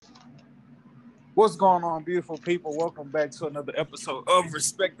What's going on, beautiful people? Welcome back to another episode of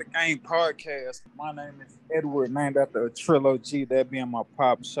Respect the Game podcast. My name is Edward, named after a trilogy, that being my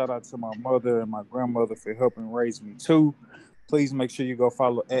pop. Shout out to my mother and my grandmother for helping raise me too. Please make sure you go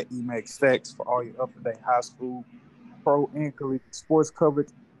follow at Emax Stacks for all your up-to-date high school, pro, and collegiate sports coverage.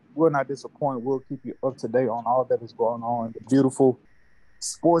 Will not disappoint. We'll keep you up to date on all that is going on in the beautiful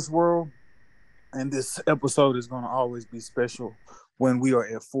sports world. And this episode is going to always be special when we are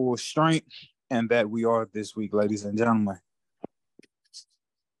at full strength, and that we are this week, ladies and gentlemen.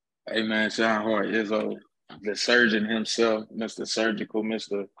 Hey man, Sean Hart is the surgeon himself, Mr. Surgical,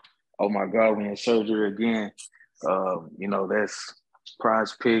 Mr. Oh my God, we in surgery again. That's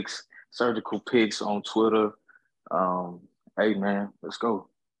Prize Picks, Surgical Picks on Twitter. Hey man, let's go.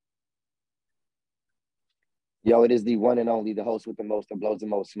 Yo, it is the one and only, the host with the most, and blows the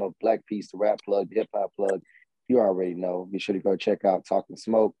most smoke, Black Piece, the rap plug, the hip hop plug. You already know. Be sure to go check out Talking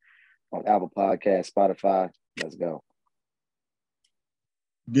Smoke on Apple Podcasts, Spotify. Let's go.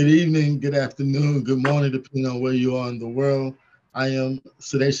 Good evening, good afternoon, good morning, depending on where you are in the world. I am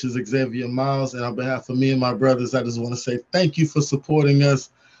Sedacious Xavier Miles, and on behalf of me and my brothers, I just want to say thank you for supporting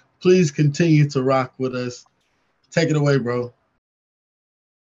us. Please continue to rock with us. Take it away, bro.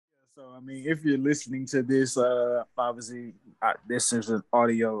 So, if you're listening to this, obviously, this is an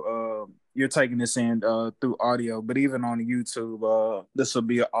audio. You're taking this in through audio, but even on YouTube, this will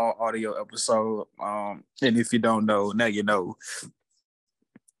be an all audio episode. And if you don't know, now you know.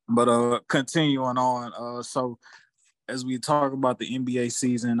 But continuing on, so as we talk about the NBA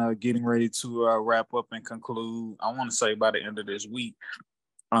season getting ready to wrap up and conclude, I want to say by the end of this week,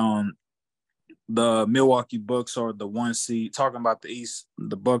 the Milwaukee Bucks are the 1 seed. Talking about the East,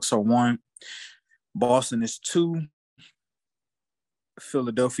 the Bucks are 1, Boston is 2,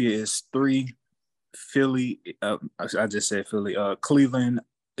 Philadelphia is 3, Philly, I just said Philly, Cleveland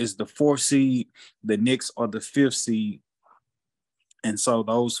is the 4th seed, the Knicks are the 5th seed. And so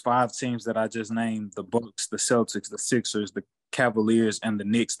those 5 teams that I just named, the Bucks, the Celtics, the Sixers, the Cavaliers, and the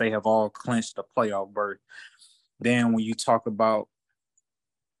Knicks, they have all clinched a playoff berth. Then when you talk about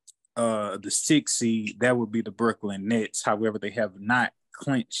the 6th seed, that would be the Brooklyn Nets. However, they have not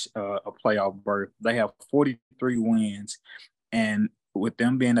clinched a playoff berth. They have 43 wins. And with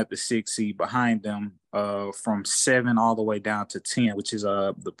them being at the 6th seed behind them, from 7 all the way down to 10, which is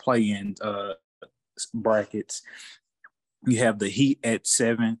the play-in brackets, you have the Heat at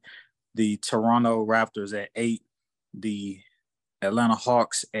 7, the Toronto Raptors at 8, the Atlanta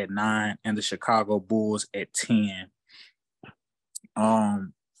Hawks at 9, and the Chicago Bulls at 10.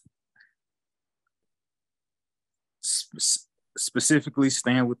 Specifically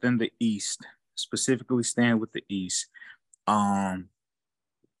staying within the East.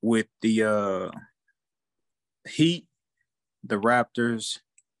 With the Heat, the Raptors,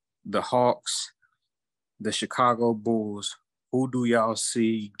 the Hawks, the Chicago Bulls, who do y'all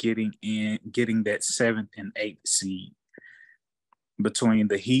see getting that 7th and 8th seed between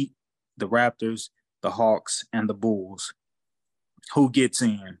the Heat, the Raptors, the Hawks, and the Bulls? Who gets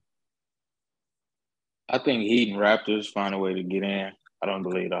in? I think Heat and Raptors find a way to get in. I don't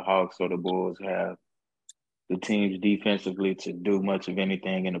believe the Hawks or the Bulls have the teams defensively to do much of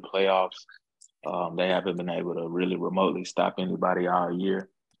anything in the playoffs. They haven't been able to really remotely stop anybody all year.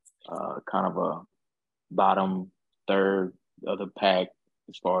 Kind of a bottom third of the pack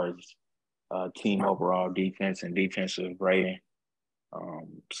as far as team overall defense and defensive rating.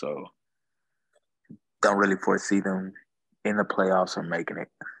 So don't really foresee them in the playoffs or making it.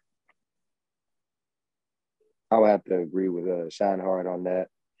 I would have to agree with Sean Hart on that.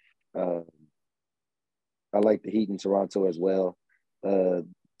 I like the Heat in Toronto as well.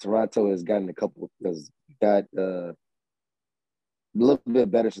 Toronto has got a little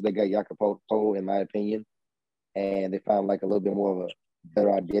bit better since they got Jakob, in my opinion, and they found like a little bit more of a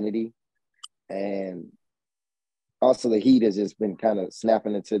better identity. And also the Heat has just been kind of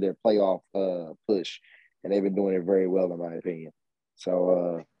snapping into their playoff push, and they've been doing it very well in my opinion.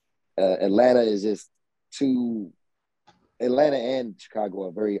 So Atlanta is just too. Atlanta and Chicago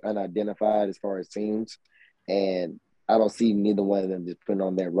are very unidentified as far as teams, and I don't see neither one of them just putting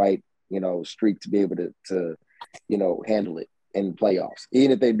on that right, streak to be able to handle it in playoffs.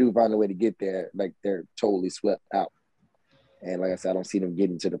 Even if they do find a way to get there, like they're totally swept out. And like I said, I don't see them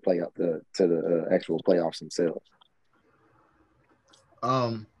getting to the playoff, to the actual playoffs themselves.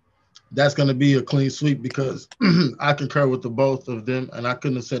 That's going to be a clean sweep because I concur with the both of them, and I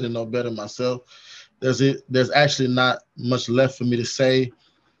couldn't have said it no better myself. There's actually not much left for me to say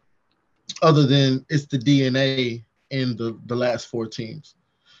other than it's the DNA in the last 4 teams.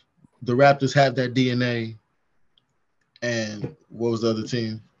 The Raptors have that DNA, and what was the other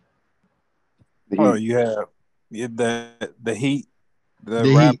team? Oh, you have the Heat, the The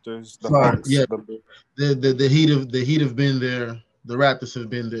Heat. Raptors, the Sorry, Hawks. yeah. The Heat have been there. The Raptors have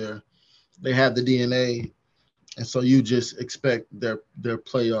been there. They have the DNA, and so you just expect their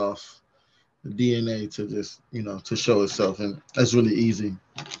playoff DNA to just to show itself, and that's really easy.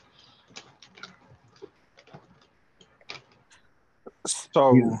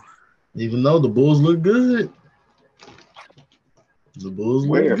 So Even though the Bulls look good,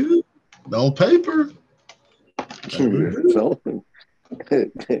 Where? good on paper. They look good. So,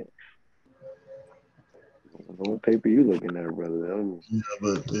 what paper you looking at, brother?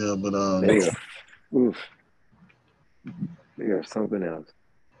 They are, oof, they are something else.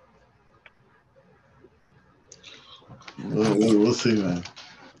 We'll see, man.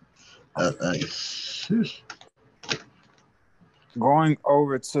 going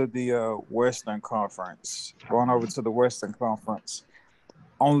over to the Western Conference,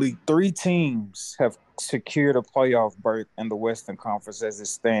 only 3 teams have secured a playoff berth in the Western Conference as it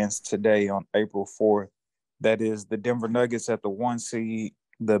stands today on April 4th. That is the Denver Nuggets at the 1 seed,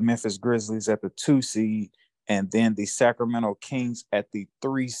 the Memphis Grizzlies at the 2 seed, and then the Sacramento Kings at the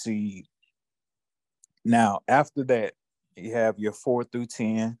 3 seed. Now, after that, you have your 4 through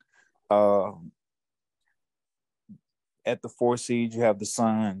 10. At the 4 seed, you have the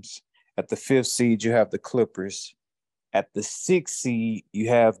Suns. At the 5th seed, you have the Clippers. At the 6th seed, you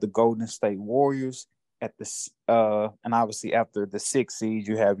have the Golden State Warriors. At the and obviously after the 6th seed,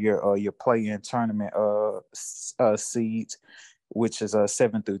 you have your play-in tournament seeds, which is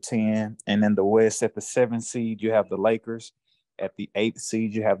 7 through 10. And in the West, at the 7th seed, you have the Lakers. At the 8th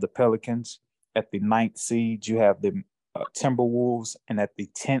seed, you have the Pelicans. At the 9th seed, you have the Timberwolves. And at the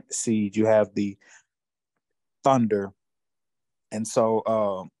 10th seed, you have the Thunder. And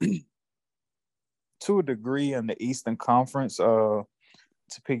so to a degree in the Eastern Conference, to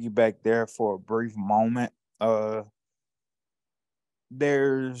piggyback there for a brief moment,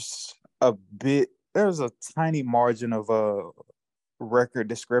 there's a tiny margin of record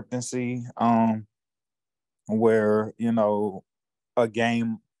discrepancy where a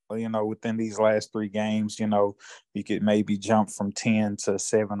game within these last 3 games, you could maybe jump from 10 to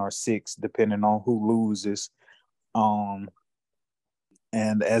 7 or 6 depending on who loses.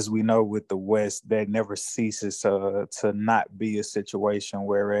 And as we know with the West, that never ceases to not be a situation,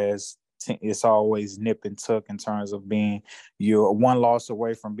 whereas it's always nip and tuck in terms of being you're 1 loss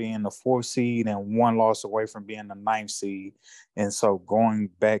away from being the 4th seed and 1 loss away from being the 9th seed. And so going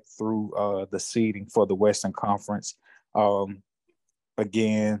back through the seeding for the Western Conference,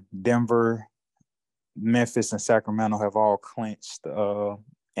 again, Denver, Memphis, and Sacramento have all clinched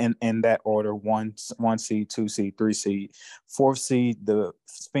in that order: one seed, 2 seed, 3 seed. 4th seed, the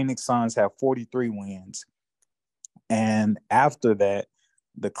Phoenix Suns have 43 wins, and after that,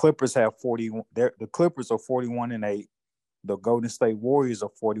 the Clippers have 41. The Clippers are 41-8. The Golden State Warriors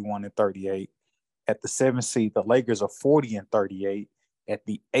are 41-38. At the 7th seed, the Lakers are 40-38. At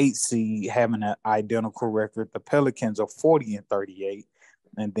the 8th seed, having an identical record, the Pelicans are 40-38.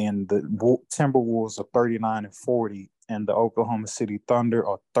 And then the Timberwolves are 39-40, and the Oklahoma City Thunder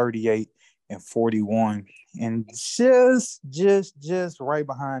are 38-41. And just right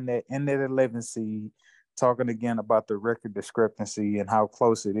behind that, in that 11th seed, talking again about the record discrepancy and how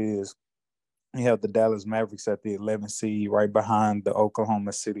close it is, you have the Dallas Mavericks at the 11th seed, right behind the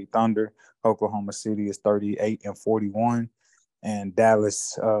Oklahoma City Thunder. Oklahoma City is 38-41, and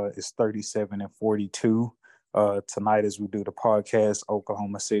Dallas is 37-42. Tonight, as we do the podcast,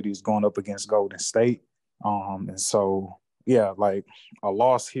 Oklahoma City is going up against Golden State. And so, yeah, like a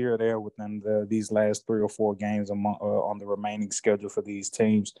loss here or there within these last 3 or 4 games on the remaining schedule for these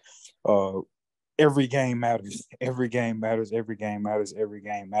teams. Every game matters. Every game matters. Every game matters. Every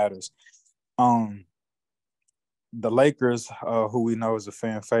game matters. The Lakers, who we know is a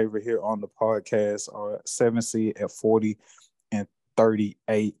fan favorite here on the podcast, are 7th seed at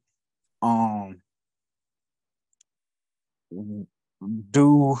 40-38.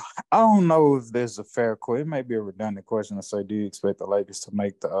 I don't know if there's a fair question. It may be a redundant question to say, do you expect the Lakers to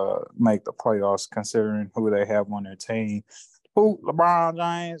make the playoffs, considering who they have on their team? Who? LeBron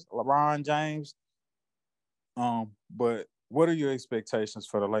James. But what are your expectations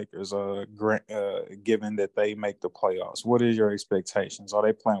for the Lakers? Given that they make the playoffs, what are your expectations? Are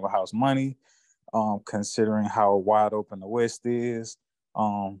they playing with house money? Considering how wide open the West is.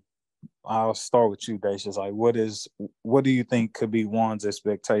 I'll start with you, Dacius. Like, what do you think could be one's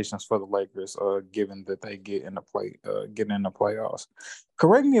expectations for the Lakers, given that they get in the playoffs?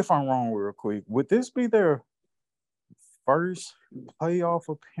 Correct me if I'm wrong, real quick. Would this be their first playoff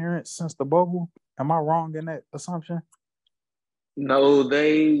appearance since the bubble? Am I wrong in that assumption? No,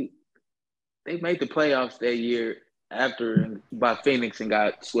 they they made the playoffs that year after by Phoenix and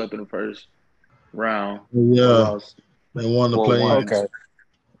got swept in the first round or Yeah, lost they won the or won. play-ins. Okay.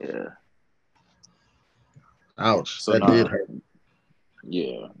 Yeah. Ouch, So that did no, hurt.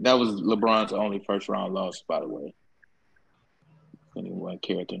 yeah, that was LeBron's only first round loss, by the way. Anyone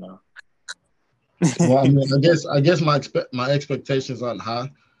care to know? Well, I mean, I guess my expectations aren't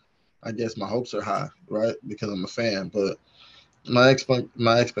high. I guess my hopes are high, right? Because I'm a fan, but my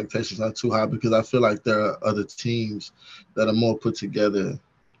expectations aren't too high because I feel like there are other teams that are more put together,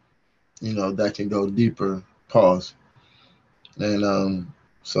 that can go deeper. Pause. And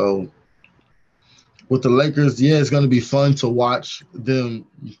so with the Lakers, yeah, it's going to be fun to watch them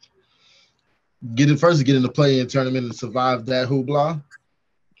get in the play-in tournament and survive that hoopla,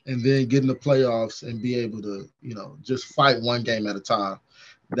 and then get in the playoffs and be able to, just fight one game at a time.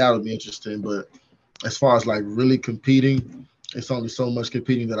 That would be interesting. But as far as like really competing, it's only so much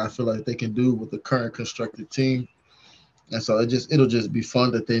competing that I feel like they can do with the current constructed team. And so it'll just be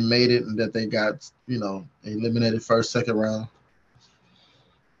fun that they made it and that they got, eliminated first, second round.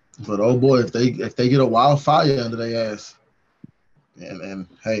 But oh boy, if they get a wildfire under their ass, and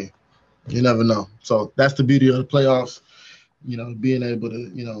hey, you never know. So that's the beauty of the playoffs. Being able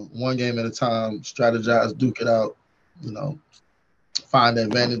to, one game at a time, strategize, duke it out, you know, find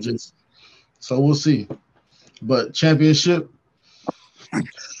advantages. So we'll see. But championship,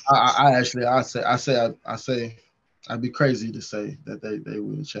 I say I'd be crazy to say that they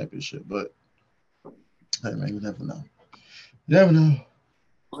win the championship, but hey man, you never know. You never know.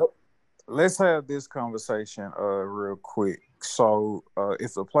 Let's have this conversation real quick. So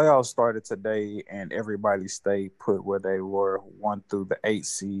if the playoffs started today and everybody stayed put where they were, 1 through the 8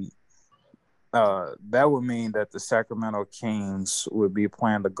 seed, that would mean that the Sacramento Kings would be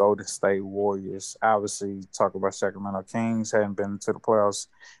playing the Golden State Warriors. Obviously, talk about Sacramento Kings hadn't been to the playoffs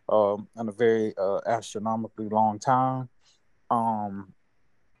in a very astronomically long time. Um,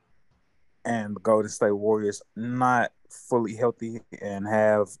 and the Golden State Warriors not fully healthy and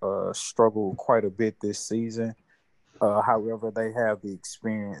have struggled quite a bit this season. However, they have the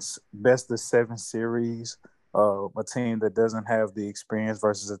experience. Best of seven series. A team that doesn't have the experience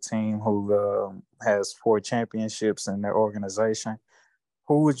versus a team who has 4 championships in their organization.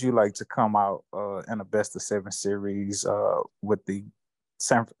 Who would you like to come out in a best of seven series with the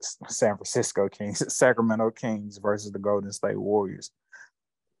San Francisco Kings, Sacramento Kings versus the Golden State Warriors?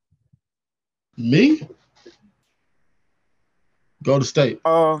 Me? Go to state.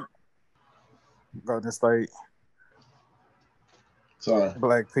 Golden State. Sorry.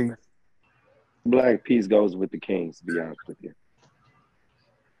 Black Pete. Black Peace goes with the Kings, to be honest with you.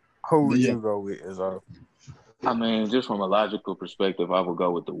 Who would Yeah. you go with, Izzo? I mean, just from a logical perspective, I would go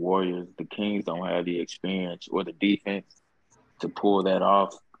with the Warriors. The Kings don't have the experience or the defense to pull that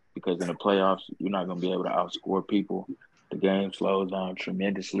off because in the playoffs, you're not going to be able to outscore people. The game slows down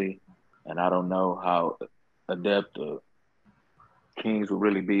tremendously, and I don't know how adept the Kings will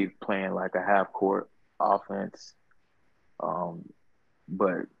really be playing like a half court offense.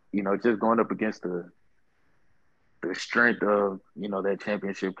 But just going up against the strength of that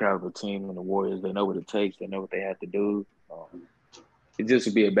championship caliber team and the Warriors, they know what it takes. They know what they have to do. It just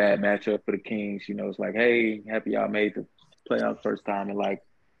would be a bad matchup for the Kings. It's like, hey, happy y'all made the playoffs first time in like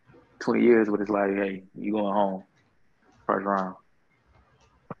 20 years, but it's like, hey, you going home first round.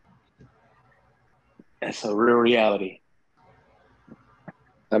 That's a real reality.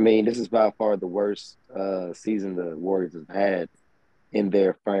 I mean, this is by far the worst season the Warriors have had in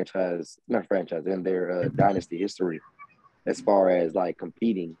their in their dynasty history as far as like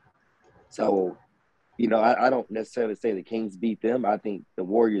competing. So, I don't necessarily say the Kings beat them. I think the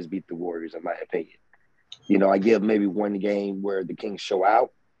Warriors beat the Warriors, in my opinion. I give maybe one game where the Kings show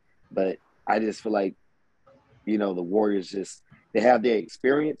out, but I just feel like, the Warriors they have their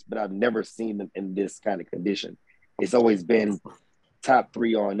experience, but I've never seen them in this kind of condition. It's always been top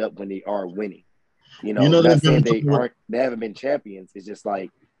three on up when they are winning. Not They've saying been playing they haven't been champions. It's just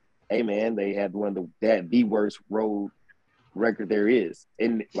like, hey man, they had the worst road record there is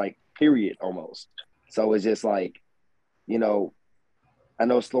in like period almost. So it's just like, I know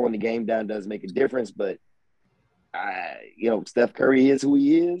slowing the game down does make a difference, but Steph Curry is who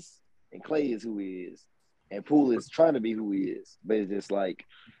he is, and Clay is who he is, and Poole is trying to be who he is. But it's just like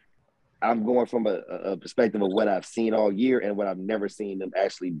I'm going from a perspective of what I've seen all year and what I've never seen them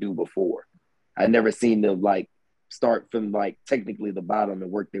actually do before. I've never seen them like start from like technically the bottom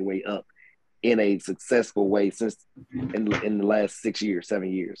and work their way up in a successful way since in the last 6 years, 7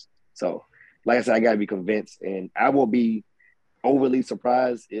 years. So, like I said, I got to be convinced, and I will be overly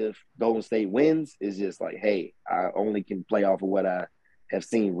surprised if Golden State wins. It's just like, hey, I only can play off of what I have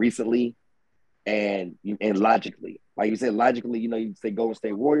seen recently, and logically, like you said, logically, you say Golden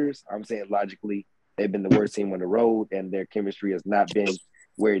State Warriors. I'm saying logically, they've been the worst team on the road, and their chemistry has not been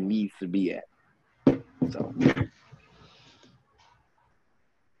where it needs to be at. So,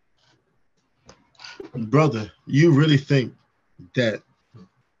 brother, you really think that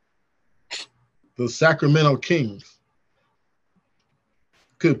the Sacramento Kings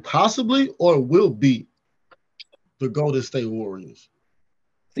could possibly or will beat the Golden State Warriors?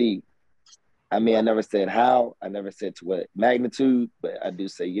 see, I mean, I never said how, I never said to what magnitude, but I do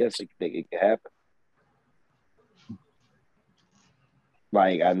say yes, it can happen.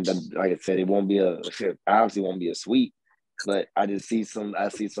 Like I said, it won't be obviously won't be a sweep, but I see some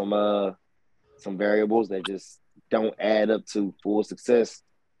variables that just don't add up to full success,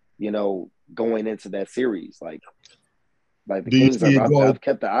 going into that series. Like the Do you Kings see it going? I've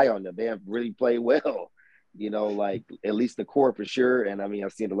kept an eye on them. They have really played well, like at least the core for sure. And I mean,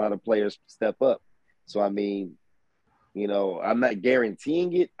 I've seen a lot of players step up. So I mean, I'm not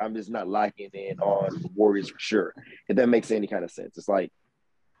guaranteeing it. I'm just not locking in on the Warriors for sure. If that makes any kind of sense. It's like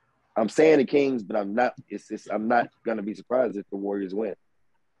I'm saying the Kings, but I'm not. I'm not gonna be surprised if the Warriors win.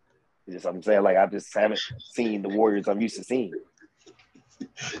 I'm saying, like, I just haven't seen the Warriors I'm used to seeing.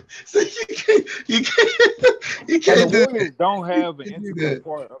 So you can't the Warriors don't have an integral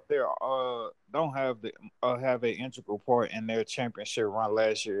part of their don't have an integral part in their championship run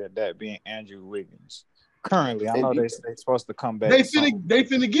last year, and that being Andrew Wiggins. Currently, I know they're supposed to come back. They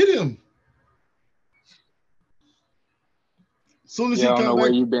finna get him. Soon as he I don't come know back,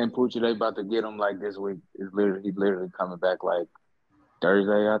 where you been, Poochie. They about to get him like this week. He's literally coming back like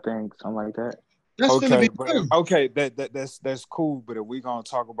Thursday, I think, something like that. That's okay, but that's cool. But if we gonna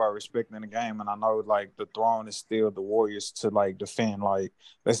talk about respecting the game, and I know like the throne is still the Warriors to like defend. Like,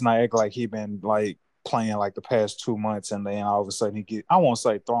 let's not act like he been like playing like the past 2 months, and then all of a sudden I won't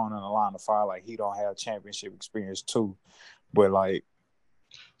say thrown in the line of fire like he don't have championship experience too, but like.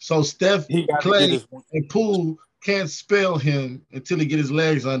 So Steph, Clay, and Poole can't spell him until he get his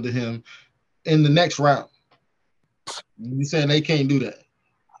legs under him in the next round. You saying they can't do that?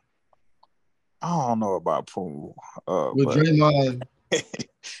 I don't know about Poole. With Draymond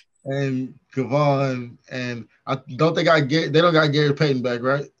and Kevon, and they don't got Gary Payton back,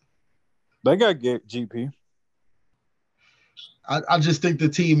 right? They got GP. I just think the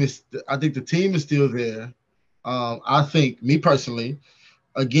team is still there. I think, me personally,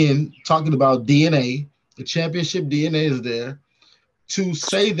 again, talking about DNA, the championship DNA is there. To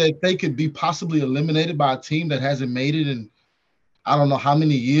say that they could be possibly eliminated by a team that hasn't made it in I don't know how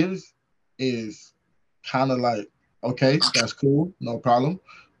many years is kind of like, okay, that's cool, no problem.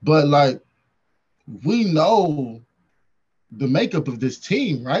 But like, we know the makeup of this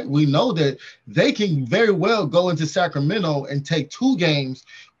team, right? We know that they can very well go into Sacramento and take 2 games.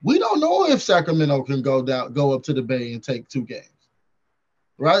 We don't know if Sacramento can go up to the Bay and take 2 games,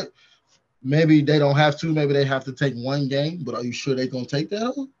 right? Maybe they don't have to. Maybe they have to take 1 game. But are you sure they're gonna take that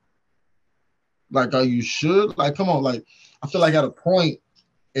on? Like, are you sure? Like, come on. Like, I feel like at a point,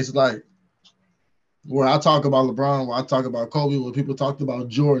 it's like where I talk about LeBron, where I talk about Kobe, where people talked about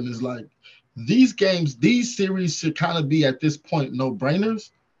Jordan. Is like these games, these series should kind of be at this point no-brainers.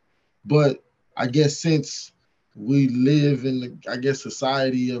 But I guess since we live in the,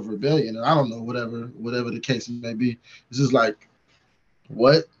 society of rebellion, and I don't know, whatever the case may be, it's just like,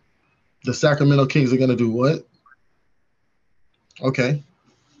 what? The Sacramento Kings are going to do what? Okay.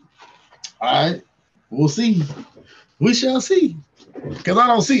 All right. We'll see. We shall see. Because I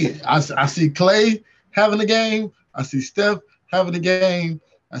don't see it. I see Clay having a game. I see Steph having a game.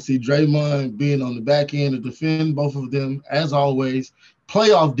 I see Draymond being on the back end to defend both of them, as always.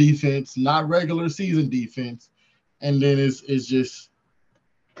 Playoff defense, not regular season defense. And then it's just,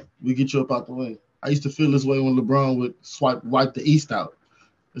 we get you up out the way. I used to feel this way when LeBron would wipe the East out.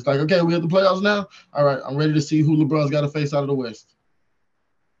 It's like, okay, we have the playoffs now. All right, I'm ready to see who LeBron's got to face out of the West.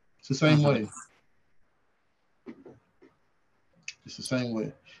 It's the same way. It's the same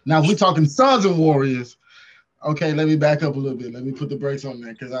way. Now, if we're talking Suns and Warriors, okay, let me back up a little bit. Let me put the brakes on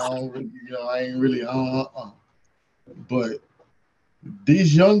that because I don't really, But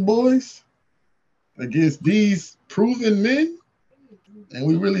these young boys against these proven men, and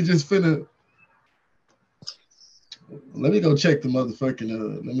we really just finna. Let me go check the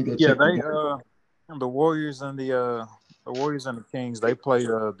motherfucking. Let me go check. The Warriors and the Kings, they play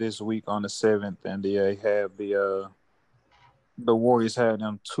this week on the 7th, and they have the Warriors have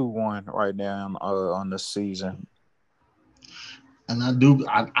them 2-1 right now on the season. And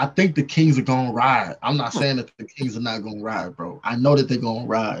I think the Kings are gonna ride. I'm not saying that the Kings are not gonna ride, bro. I know that they're gonna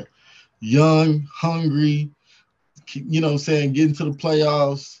ride. Young, hungry, you know what I'm saying, getting to the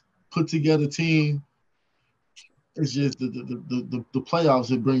playoffs. put together team. It's just the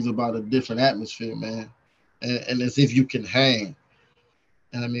playoffs. It brings about a different atmosphere, man, and as if you can hang.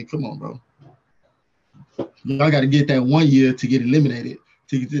 And I mean, come on, bro. Y'all got to get that 1 year to get eliminated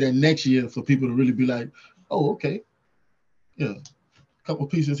to get to that next year for people to really be like, oh, okay, yeah, a couple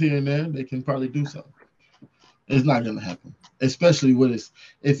pieces here and there, they can probably do something. It's not gonna happen, especially with it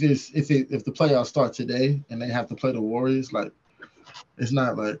if the playoffs start today and they have to play the Warriors. Like, it's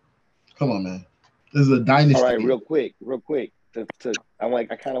not like, come on, man, this is a dynasty. All right, real quick. I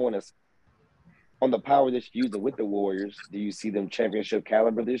kind of want to on the power that you're using with the Warriors. Do you see them championship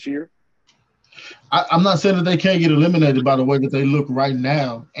caliber this year? I'm not saying that they can't get eliminated by the way that they look right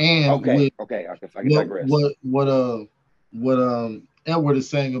now, and okay, I can digress. What Edward is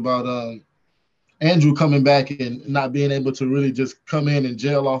saying about Andrew coming back and not being able to really just come in and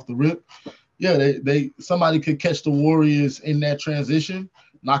gel off the rip. Yeah, they somebody could catch the Warriors in that transition,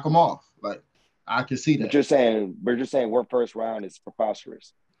 knock them off. Like, I can see that. But you're saying we're first round is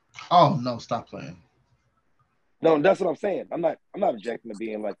preposterous. Oh no, stop playing. No, that's what I'm saying. I'm not objecting to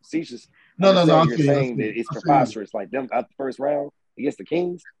being like facetious. No. You're saying that it's preposterous. Like them at the first round against the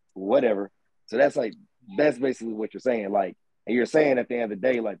Kings, whatever. So that's basically what you're saying. Like, and you're saying at the end of the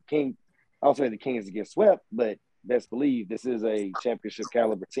day, like King, I'll say the Kings get swept, but best believe this is a championship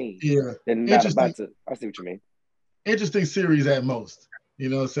caliber team. Yeah. They're not about to. I see what you mean. Interesting series at most. You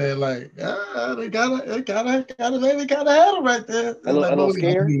know what I'm saying? Like, they gotta maybe kind of had them right there. A little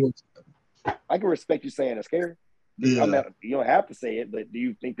scared. I can respect you saying a scare. Yeah. You don't have to say it, but do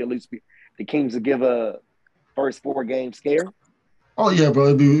you think at least the Kings will give a first 4 game scare? Oh yeah,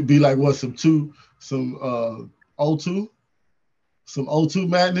 bro. It'd be like what, some O2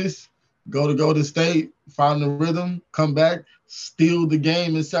 madness. Go to State, find the rhythm, come back, steal the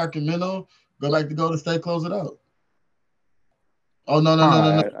game in Sacramento, go back to Golden State, close it out. Oh no.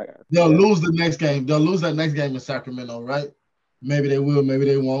 They'll lose the next game. They'll lose that next game in Sacramento, right? Maybe they will, maybe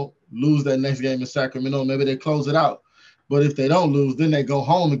they won't. Lose that next game in Sacramento, maybe they close it out. But if they don't lose, then they go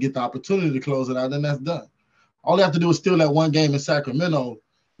home and get the opportunity to close it out, then that's done. All they have to do is steal that one game in Sacramento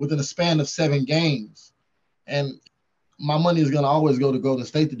within a span of 7 games. And my money is going to always go to Golden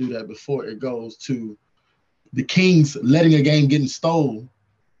State to do that before it goes to the Kings letting a game getting stolen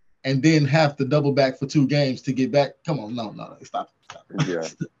and then have to double back for 2 games to get back. Come on, no, stop. Yeah.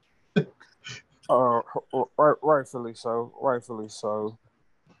 Rightfully so.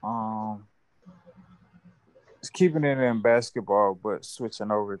 Just keeping it in basketball, but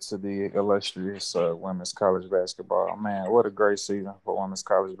switching over to the illustrious women's college basketball. Man, what a great season for women's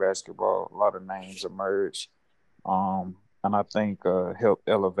college basketball. A lot of names emerged, and I think helped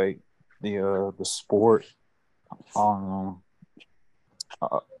elevate the sport.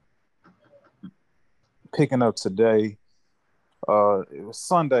 Picking up today, it was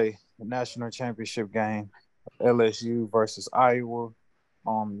Sunday, the national championship game, LSU versus Iowa.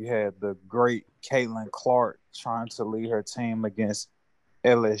 You had the great Caitlin Clark trying to lead her team against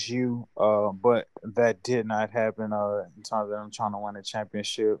LSU, but that did not happen in terms of them trying to win a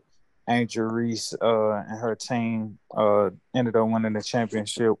championship. Angel Reese and her team ended up winning the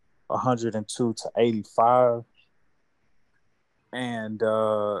championship 102-85. And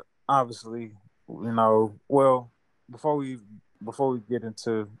obviously, before we get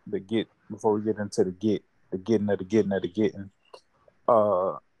into the getting.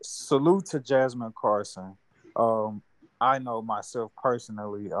 Salute to Jasmine Carson. I know myself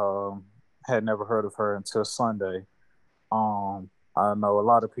personally had never heard of her until Sunday. I know a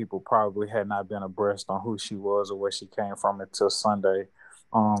lot of people probably had not been abreast on who she was or where she came from until Sunday.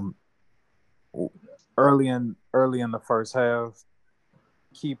 Early in the first half,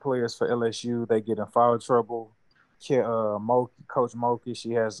 key players for LSU, they get in foul trouble. Coach Moki,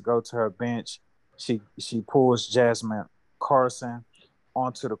 she has to go to her bench. She pulls Jasmine Carson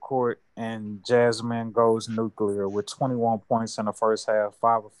onto the court, and Jasmine goes nuclear with 21 points in the first half,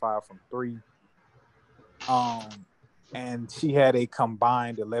 5 of 5 from 3. And she had a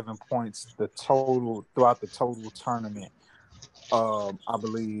combined 11 points throughout the total tournament. I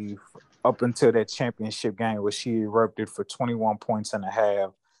believe up until that championship game where she erupted for 21 points and a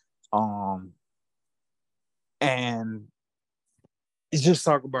half. And it's just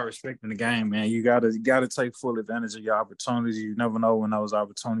talk about respecting the game, man. You gotta take full advantage of your opportunities. You never know when those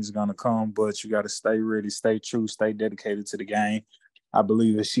opportunities are gonna come, but you gotta stay ready, stay true, stay dedicated to the game. I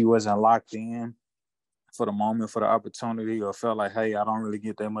believe if she wasn't locked in for the moment, for the opportunity, or felt like, hey, I don't really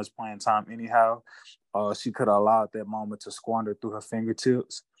get that much playing time anyhow, she could have allowed that moment to squander through her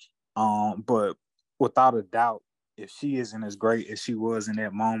fingertips. But without a doubt, if she isn't as great as she was in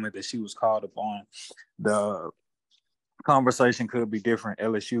that moment that she was called upon, conversation could be different.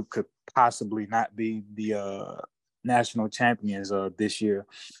 LSU could possibly not be the national champions this year.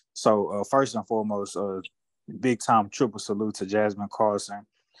 So first and foremost, big time triple salute to Jasmine Carson,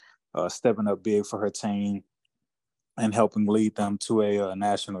 stepping up big for her team and helping lead them to a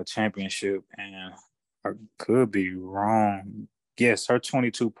national championship. And I could be wrong. Yes, her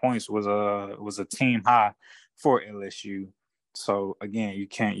 22 points was a team high for LSU. So again, you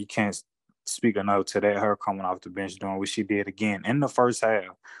can't speak enough to that. Her coming off the bench doing what she did again in the first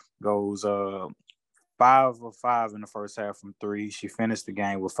half, goes 5 of 5 in the first half from three. She finished the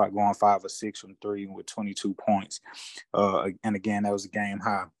game with going 5 of 6 from three with 22 points. And again, that was a game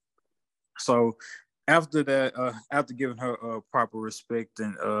high. So after that, after giving her proper respect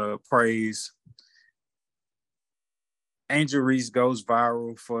and praise, Angel Reese goes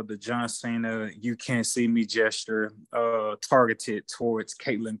viral for the John Cena "You Can't See Me" gesture targeted towards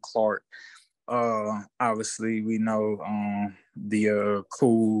Caitlin Clark. Obviously, we know the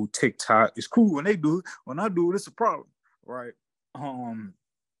cool TikTok. It's cool when they do it. When I do it, it's a problem, right?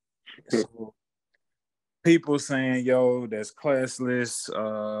 So people saying, "Yo, that's classless.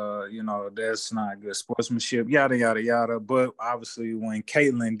 That's not good sportsmanship." Yada yada yada. But obviously, when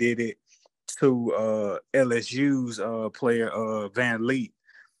Caitlin did it to LSU's player Van Leet,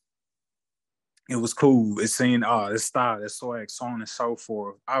 it was cool. It seemed it's style, it's swag, so on and so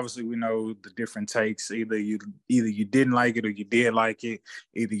forth. Obviously, we know the different takes. Either you didn't like it or you did like it.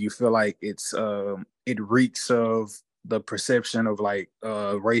 Either you feel like it reeks of the perception of like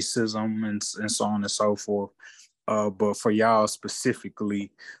racism and so on and so forth. But for y'all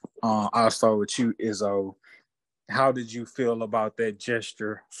specifically, I'll start with you, Izzo. How did you feel about that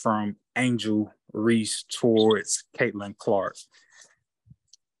gesture from Angel Reese towards Caitlin Clark?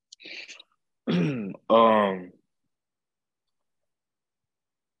 Seeing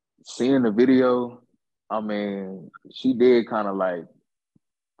the video, I mean, she did kind of like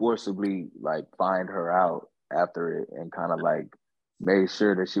forcibly like find her out after it and kind of like made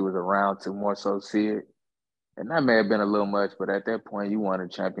sure that she was around to more so see it. And that may have been a little much, but at that point you won a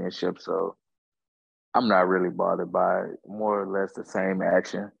championship, so I'm not really bothered by it. More or less the same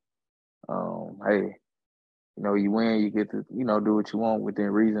action. Hey, you win, you get to, do what you want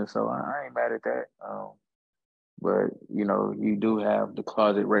within reason. So I ain't mad at that. But, you do have the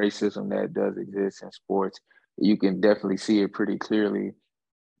closet racism that does exist in sports. You can definitely see it pretty clearly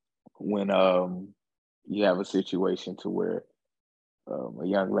when you have a situation to where a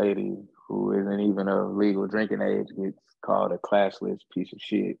young lady who isn't even of legal drinking age gets called a classless piece of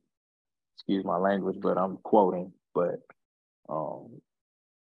shit. Excuse my language, but I'm quoting. But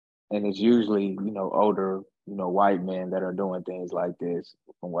and it's usually, older, white men that are doing things like this.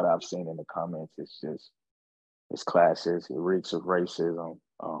 From what I've seen in the comments, it's classist. It reeks of racism.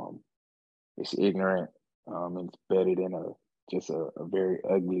 It's ignorant. And it's embedded in a very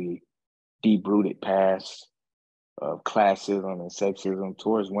ugly, deep-rooted past of classism and sexism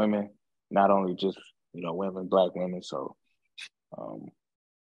towards women, not only just, women, Black women. So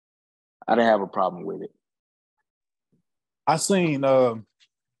I didn't have a problem with it. I've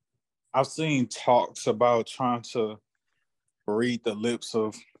seen talks about trying to read the lips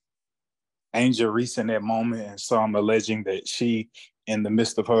of Angel Reese in that moment, and so I'm alleging that she, in the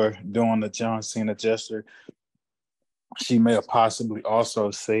midst of her doing the John Cena gesture, she may have possibly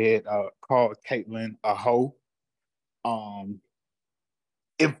also said, called Caitlin a hoe.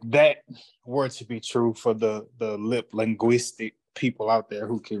 If that were to be true for the lip linguistic people out there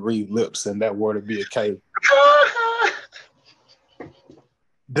who can read lips, and that were to be a case,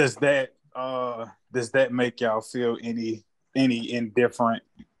 does that make y'all feel any indifferent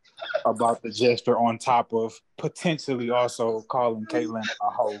about the gesture on top of potentially also calling Caitlin a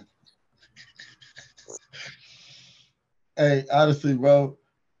hoe? Hey, honestly, bro,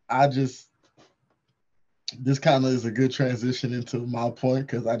 this kind of is a good transition into my point,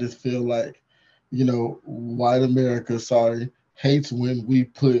 because I just feel like, white America, hates when we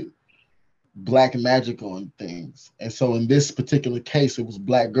put Black magic on things. And so in this particular case, it was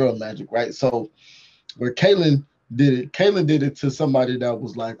Black girl magic, right? So where Caitlin did it to somebody that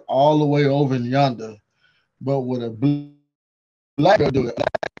was like all the way over in yonder, but with a Black girl do it,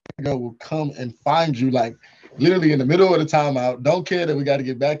 Black girl will come and find you like literally in the middle of the timeout, don't care that we got to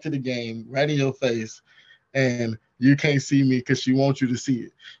get back to the game, right in your face, and you can't see me because she wants you to see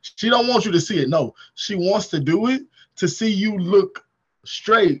it. She don't want you to see it. No, she wants to do it to see you look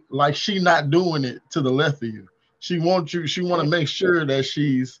straight, like she not doing it to the left of you. She want to make sure that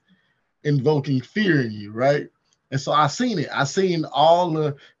she's invoking fear in you, right? And so I seen it. I seen all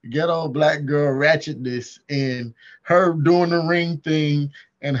the ghetto Black girl ratchetness and her doing the ring thing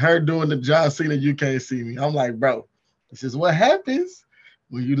and her doing the John Cena "You Can't See Me." I'm like, bro, This is what happens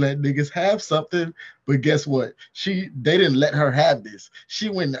when you let niggas have something. But guess what? They didn't let her have this. She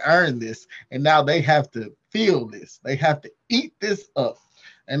went and earned this, and now they have to feel this. They have to eat this up,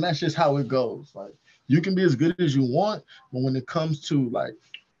 and that's just how it goes. Like you can be as good as you want, but when it comes to like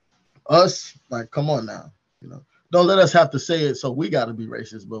us, like come on now, don't let us have to say it. So we got to be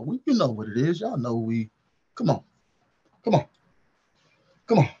racist, but you know what it is. Y'all know we. Come on, come on,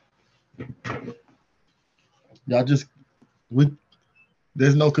 come on. Y'all just we.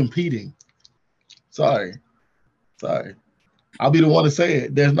 There's no competing. Sorry. I'll be the one to say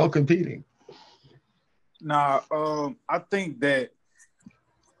it. There's no competing. Nah, I think that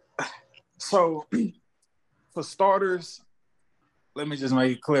so for starters, let me just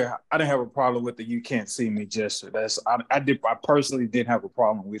make it clear. I didn't have a problem with the "you can't see me" gesture. I personally didn't have a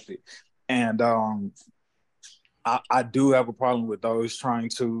problem with it. And I do have a problem with those trying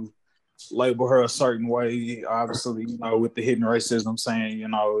to label her a certain way, obviously, with the hidden racism saying,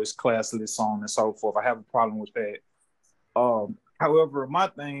 it's classless, so on and so forth. I have a problem with that. However, my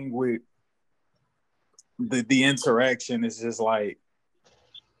thing with the interaction is just like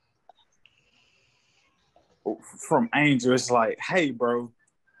from Angel, it's like, hey, bro,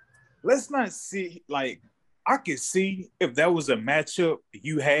 let's not see, like, I could see if that was a matchup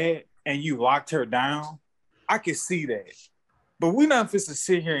you had and you locked her down, I could see that. But we're not supposed to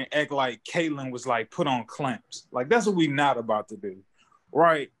sit here and act like Caitlyn was like put on clamps. Like that's what we're not about to do,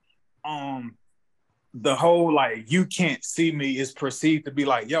 right? The whole like you can't see me is perceived to be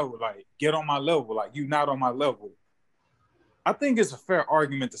like, yo, like get on my level, like you not on my level. I think it's a fair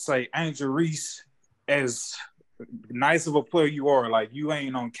argument to say Angel Reese, as nice of a player you are, like you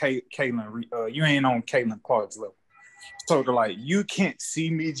ain't on Caitlyn, you ain't on Caitlyn Clark's level. So the like you can't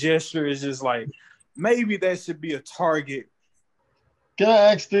see me gesture is just like maybe that should be a target. Can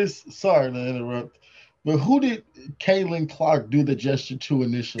I ask this? Sorry to interrupt, but who did Caitlyn Clark do the gesture to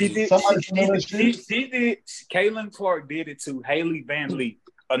initially? She did. Caitlyn Clark did it to Haley Van Lee,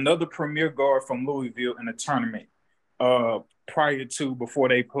 another premier guard from Louisville in a tournament. Before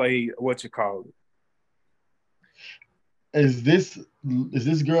they played what you call it. Is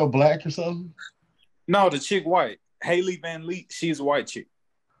this girl black or something? No, the chick white. Haley Van Lee, she's a white chick.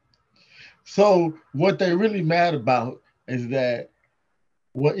 So what they really mad about is that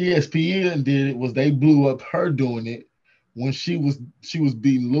what ESPN did was they blew up her doing it when she was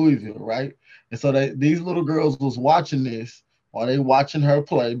beating Louisville, right? And so these little girls was watching this while they watching her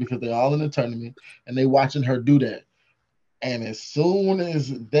play because they're all in the tournament and they watching her do that. And as soon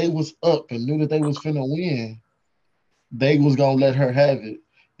as they was up and knew that they was finna win, they was gonna let her have it.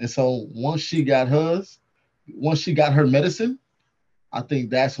 And so once she got her medicine, I think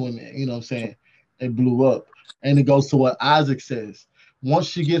that's when, what I'm saying, it blew up. And it goes to what Isaac says. Once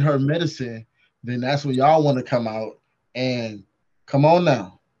she get her medicine, then that's when y'all want to come out and come on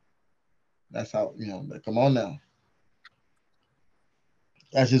now. That's how, come on now.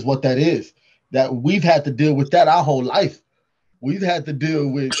 That's just what that is. That we've had to deal with that our whole life. We've had to deal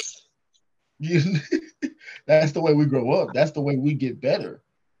with, that's the way we grow up. That's the way we get better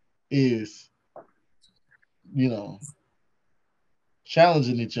is,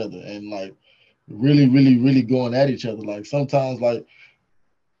 challenging each other and like really, really, really going at each other. Like sometimes like,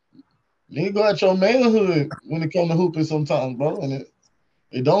 you go at your manhood when it comes to hooping sometimes, bro, and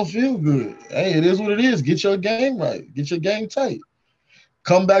it don't feel good. Hey, it is what it is. Get your game right. Get your game tight.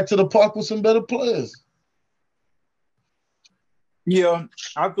 Come back to the park with some better players. Yeah,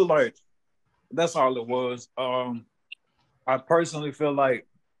 I feel like that's all it was. I personally feel like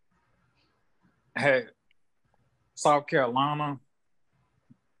had South Carolina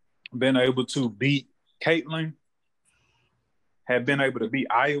been able to beat Caitlyn, had been able to beat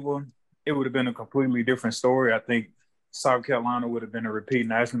Iowa, it would have been a completely different story. I think South Carolina would have been a repeat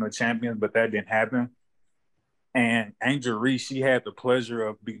national champion, but that didn't happen. And Angel Reese, she had the pleasure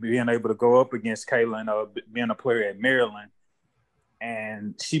of being able to go up against Caitlyn, being a player at Maryland.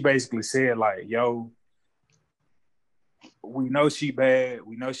 And she basically said, like, yo, we know she bad.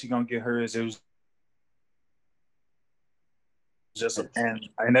 We know she going to get hers. It was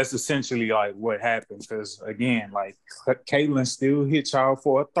and that's essentially like what happened. Because again, like Caitlyn still hit y'all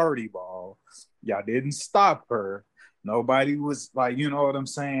for a 30 ball. Y'all didn't stop her. Nobody was like, you know what I'm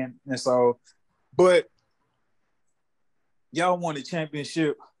saying? And so, but y'all won the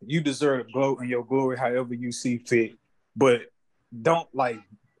championship. You deserve to gloat in your glory however you see fit. But don't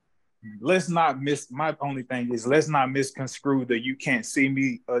let's not my only thing is let's not misconstrue the "you can't see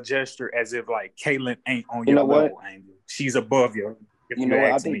me" gesture as if like Caitlyn ain't on your level, Angel. She's above you. You know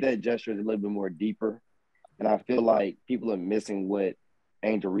what? I think that gesture is a little bit more deeper. And I feel like people are missing what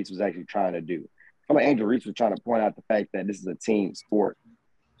Angel Reese was actually trying to do. feel like Angel Reese was trying to point out the fact that this is a team sport,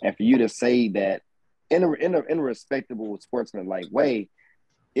 and for you to say that in a respectable sportsman-like way,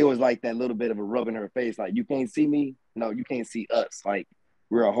 it was like that little bit of a rub in her face, like you can't see me, no, you can't see us, like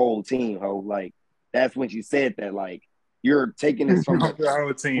we're a whole team, ho. Like that's when she said that, like you're taking this from a,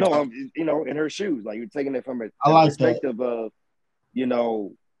 Our team. no, in her shoes, like you're taking it from a I like perspective of, you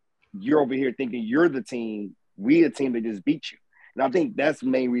know, you're over here thinking you're the team, we a team that just beat you. And I think that's the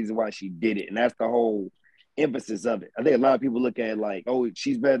main reason why she did it. And that's the whole emphasis of it. I think a lot of people look at it like, oh,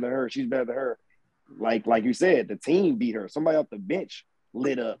 she's better than her, she's better than her. Like you said, the team beat her. Somebody off the bench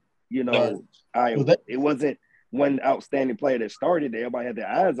lit up, Iowa. Well, It wasn't one outstanding player that started that everybody had their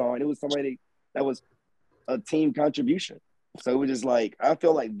eyes on. It was somebody that was a team contribution. So it was just like, I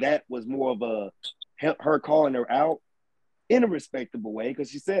feel like that was more of a her calling her out in a respectable way, because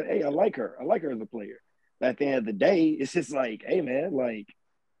she said, hey, I like her. I like her as a player. But at the end of the day, it's just like, hey, man, like,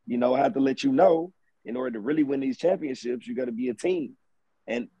 I have to let you know, in order to really win these championships, you got to be a team.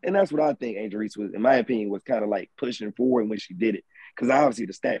 And that's what I think Angel Reese was, in my opinion, was kind of like pushing forward when she did it. Because obviously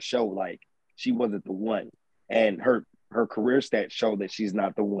the stats show like she wasn't the one. And her career stats show that she's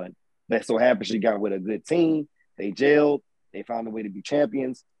not the one. That so happens she got with a good team. They gelled. They found a way to be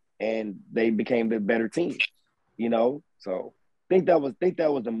champions. And they became the better team. So I think that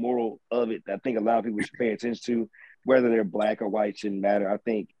was the moral of it. I think a lot of people should pay attention to, whether they're black or white shouldn't matter. I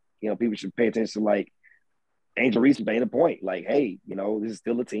think people should pay attention to, like, Angel Reese made a point, like, hey, this is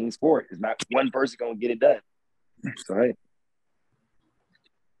still a team sport. It's not one person gonna get it done. So hey.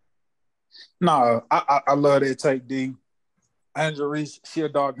 No, I love that take, D. Angel Reese, she a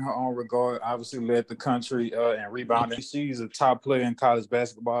dog in her own regard. Obviously led the country in rebounding. She's a top player in college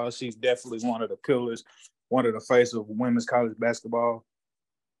basketball. She's definitely one of the pillars, one of the face of women's college basketball,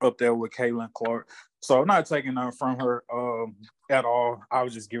 up there with Caitlin Clark. So I'm not taking nothing from her at all. I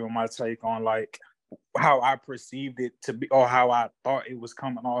was just giving my take on, like, how I perceived it to be, or how I thought it was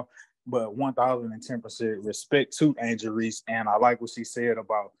coming off. But 1,010% respect to Angel Reese, and I like what she said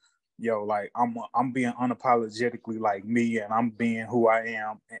about, like, I'm being unapologetically like me, and I'm being who I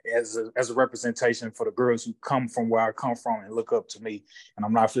am as a representation for the girls who come from where I come from and look up to me. And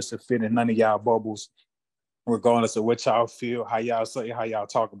I'm not just to fit in none of y'all bubbles, regardless of what y'all feel, how y'all say, how y'all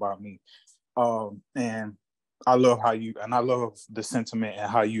talk about me. And I love I love the sentiment and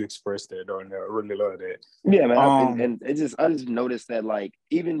how you expressed that, Darnell. I really love that. Yeah, man. And I just noticed that, like,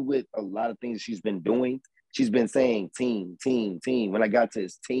 even with a lot of things she's been doing, she's been saying team, team, team. When I got to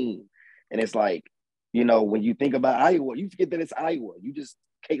his team, and it's like, when you think about Iowa, you forget that it's Iowa. You just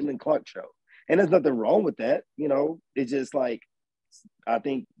Caitlin Clark show, and there's nothing wrong with that. It's just like, I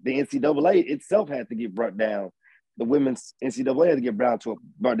think the NCAA itself had to get brought down. The women's NCAA had to get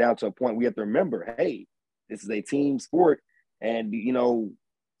brought down to a point we have to remember, hey, this is a team sport, and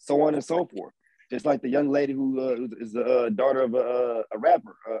so on and so forth. Just like the young lady who is the daughter of a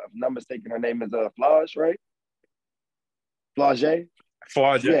rapper. If I'm not mistaken, her name is Flage, right? Flage?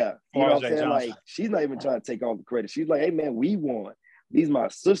 Flage. Yeah. You know what I'm saying? Johnson. Like, she's not even trying to take all the credit. She's like, hey, man, we won. These my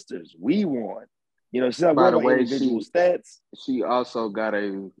sisters. We won. She's not worried about individual stats. She also got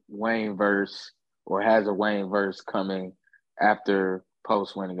a Wayne verse, or has a Wayne verse coming after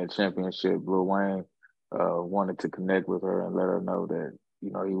post winning a championship. Lil Wayne wanted to connect with her and let her know that, he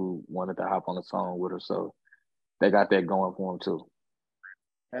wanted to hop on the song with her. So they got that going for him too.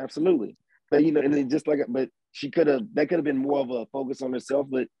 Absolutely. But, and then but that could have been more of a focus on herself.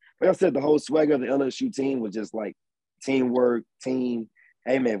 But like I said, the whole swagger of the LSU team was just like teamwork, team.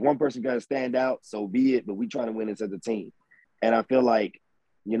 Hey, man, if one person got to stand out, so be it. But we trying to win this as a team. And I feel like,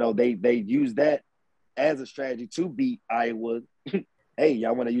 they use that as a strategy to beat Iowa. Hey,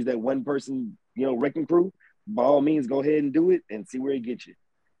 y'all want to use that one person, wrecking crew? By all means, go ahead and do it and see where it gets you.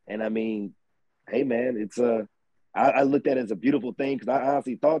 And I mean, hey, man, it's I looked at it as a beautiful thing, because I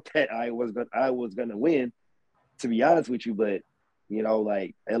honestly thought that I was gonna win, to be honest with you. But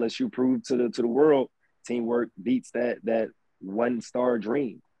like, LSU proved to the world, teamwork beats that one star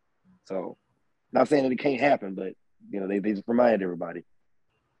dream. So, not saying that it can't happen, but they just reminded everybody.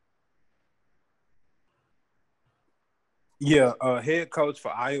 Yeah, head coach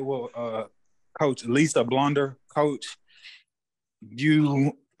for Iowa, Coach Lisa Blunder. Coach,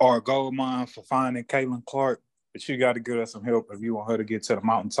 you are a gold mine for finding Caitlin Clark, but you got to give her some help if you want her to get to the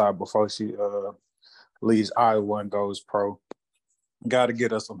mountaintop before she leaves Iowa and goes pro. Got to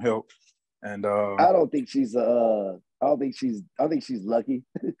get her some help. And I don't think she's I think she's lucky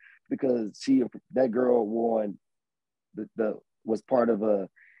because that girl won was part of a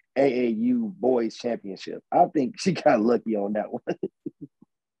AAU boys championship. I think she got lucky on that one.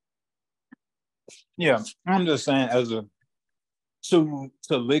 Yeah, I'm just saying, as a to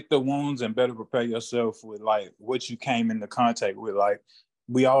lick the wounds and better prepare yourself with like what you came into contact with. Like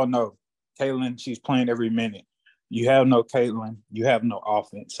we all know, Caitlin, she's playing every minute. You have no Caitlin, you have no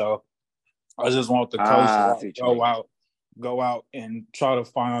offense. So I just want the coach to go out and try to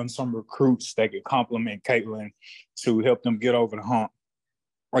find some recruits that could complement Caitlin to help them get over the hump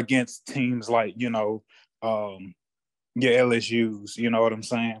against teams like, your LSUs, you know what I'm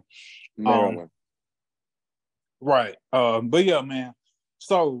saying? Maryland. Right. But yeah, man.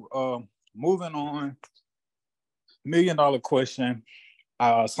 So moving on, $1 million question.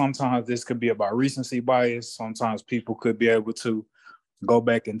 Sometimes this could be about recency bias. Sometimes people could be able to go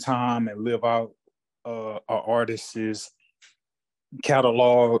back in time and live out an artist's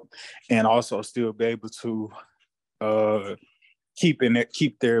catalog and also still be able to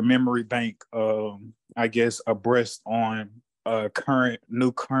keep their memory bank, I guess, abreast on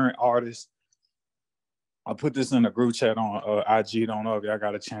current artists. I put this in a group chat on IG. Don't know if y'all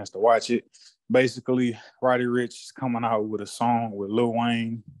got a chance to watch it. Basically, Roddy Ricch is coming out with a song with Lil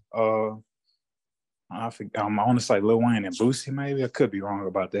Wayne. I want to say Lil Wayne and Boosie, maybe. I could be wrong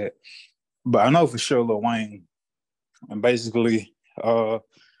about that. But I know for sure Lil Wayne. And basically,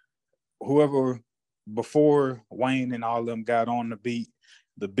 whoever before Wayne and all of them got on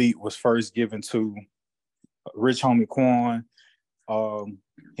the beat was first given to Rich Homie Quan.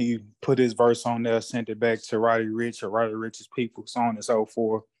 He put his verse on there, sent it back to Roddy Ricch or Roddy Ricch's people, so on and so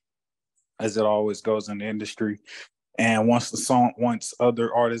forth, as it always goes in the industry. And once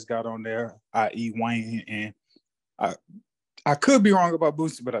other artists got on there, i.e. Wayne, and I could be wrong about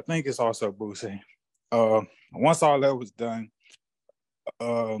Boosie, but I think it's also Boosie. Once all that was done,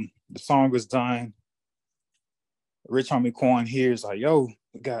 the song was done. Rich Homie Quan hears like, yo,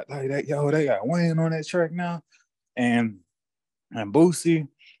 they got Wayne on that track now. And Boosie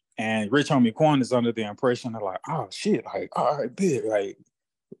and Rich Homie Quan is under the impression of like, oh shit, like, all right, big, like,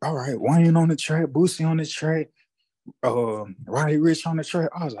 all right, Wayne on the track, Boosie on the track, Roddy Ricch on the track.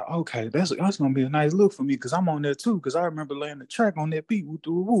 I was like, okay, that's gonna be a nice look for me because I'm on there too, because I remember laying the track on that beat.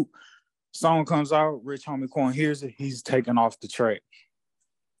 Woo. Song comes out, Rich Homie Quan hears it, he's taken off the track.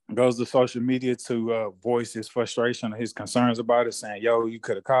 Goes to social media to voice his frustration or his concerns about it, saying, yo, you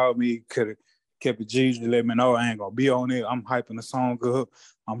could have called me, could have kept it G, let me know I ain't gonna be on it. I'm hyping the song up.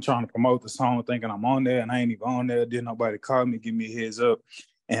 I'm trying to promote the song thinking I'm on there and I ain't even on there. Didn't nobody call me, give me a heads up.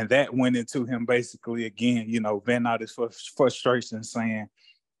 And that went into him basically again, venting out his frustration saying,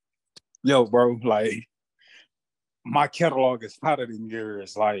 yo, bro, like my catalog is hotter than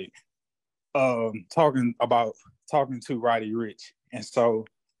yours. Like talking to Roddy Ricch. And so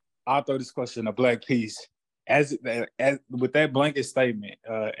I'll throw this question a black piece. As with that blanket statement,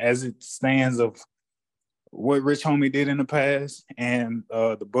 as it stands of what Rich Homie did in the past and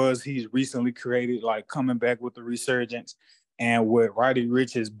the buzz he's recently created, like coming back with the resurgence, and what Roddy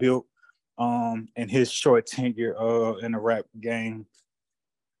Ricch has built in his short tenure in the rap game,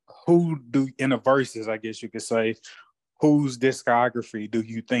 in the verses, I guess you could say, whose discography do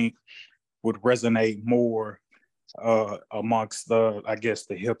you think would resonate more amongst the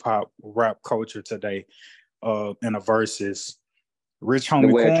hip hop rap culture today in the verses? Rich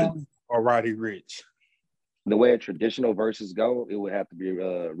Homie Quan or Roddy Ricch? The way traditional verses go, it would have to be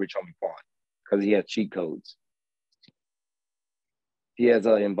Rich Homie Quan because he has cheat codes. He has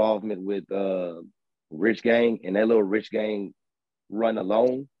involvement with Rich Gang, and that little Rich Gang run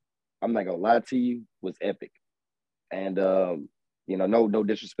alone, I'm not gonna lie to you, was epic. And no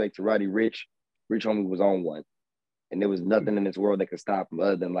disrespect to Roddy Ricch. Rich Homie was on one. And there was nothing in this world that could stop him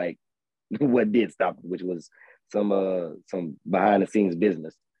other than like what did stop him, which was some behind the scenes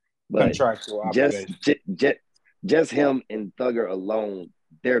business. But contractual obligation. Just him and Thugger alone,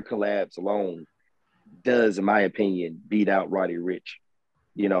 their collabs alone, does, in my opinion, beat out Roddy Ricch.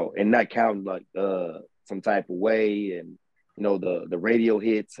 And not counting like some type of way and the radio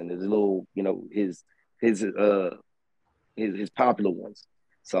hits and his little his popular ones.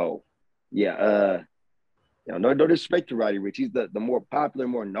 So yeah, no disrespect to Roddy Ricch. He's the more popular,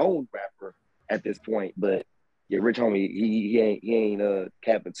 more known rapper at this point. But yeah, Rich Homie, he ain't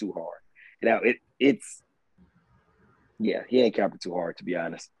capping too hard. Now he ain't capping too hard, to be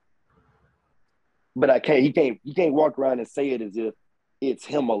honest. But he can't walk around and say it as if it's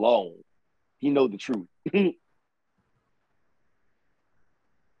him alone. He know the truth.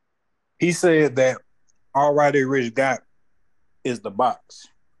 He said that all Roddy Ricch got is the box.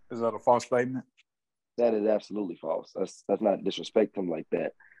 Is that a false statement? That is absolutely false. That's not disrespect him like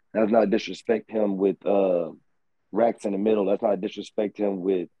that. That's not disrespect him with Racks in the Middle. That's not disrespect him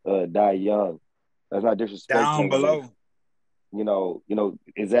with Die Young. That's not disrespect down him below. With,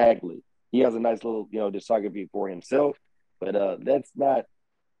 exactly. He has a nice little discography for himself, But that's not.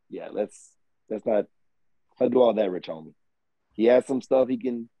 Yeah, that's not. I do all that, Rich homie. He has some stuff he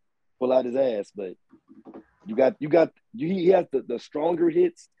can pull out his ass, but he has the stronger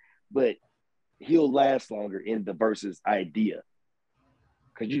hits, but he'll last longer in the versus idea.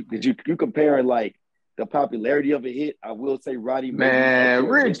 Cause you comparing like the popularity of a hit, I will say Roddy may be up Man,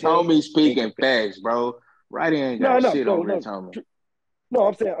 there with Rich him. Homie speaking facts, bro. Roddy ain't No, got no, shit no, on no, Rich Homie. no.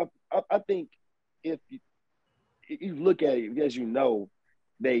 I'm saying I think if you look at it, as you know,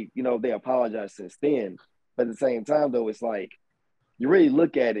 they apologized since then. But at the same time, though, it's like you really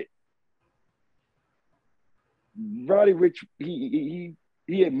look at it. Roddy Rich, he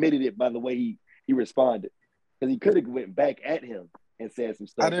admitted it by the way he responded, because he could have went back at him and said some I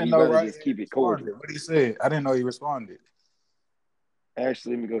stuff, but didn't he'd know rather Roddy just keep it responded. cordial. What he said? I didn't know he responded.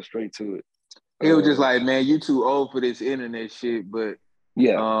 Actually, let me go straight to it. He was just like, man, you too old for this internet shit. But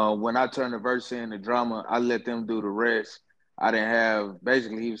Yeah, when I turned the verse in the drama, I let them do the rest. I didn't have,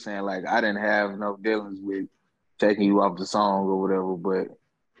 basically he was saying like, I didn't have no dealings with taking you off the song or whatever, but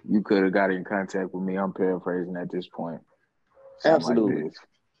you could have got in contact with me. I'm paraphrasing at this point. Something like absolutely.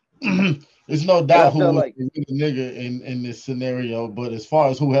 this. There's no But I doubt who felt was like the nigga in this scenario, but as far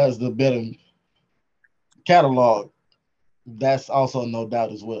as who has the better catalog, that's also no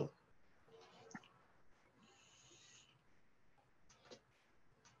doubt as well.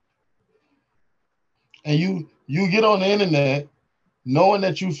 And you get on the internet knowing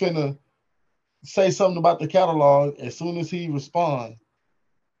that you finna say something about the catalog. As soon as he respond,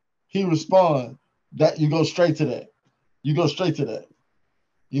 that you go straight to that. You go straight to that.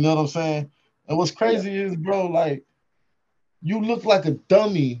 You know what I'm saying? And what's yeah, crazy is, bro, like you look like a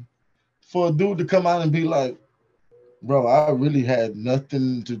dummy for a dude to come out and be like, bro, I really had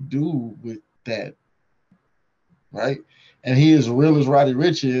nothing to do with that, right? And he is real as Roddy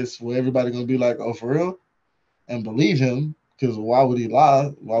Rich is, where everybody gonna be like, oh, for real? And believe him, because why would he lie?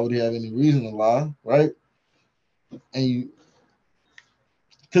 Why would he have any reason to lie, right? And you,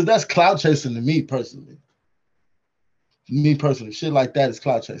 because that's cloud chasing to me personally. Me personally, shit like that is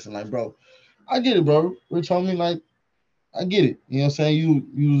cloud chasing. Like, bro, I get it, bro. Rich homie, like, I get it. You know what I'm saying?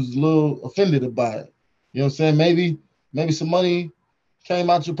 You was a little offended about it. You know what I'm saying? Maybe some money came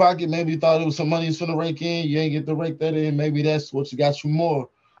out your pocket. Maybe you thought it was some money you was gonna rake in. You ain't get to rake that in. Maybe that's what you got you more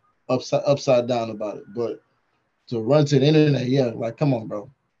upside down about it. But to run to the internet, yeah, like come on, bro.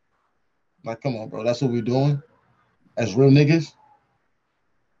 Like, come on, bro. That's what we're doing as real niggas.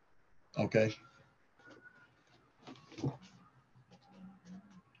 Okay.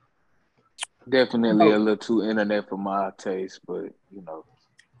 Definitely No, a little too internet for my taste, but you know,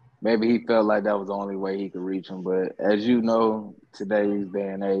 maybe he felt like that was the only way he could reach him. But as you know, today's day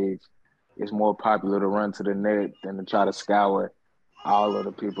and age, it's more popular to run to the net than to try to scour all of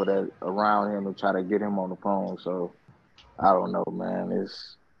the people that around him and try to get him on the phone. So I don't know, man.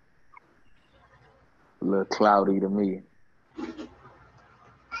 It's a little cloudy to me.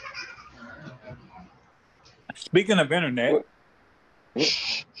 speaking of internet, what, what,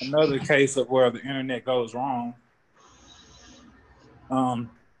 another case of where the internet goes wrong. Um,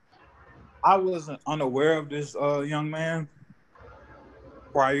 I wasn't unaware of this young man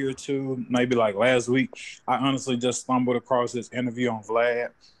prior to maybe like last week. I honestly just stumbled across this interview on Vlad,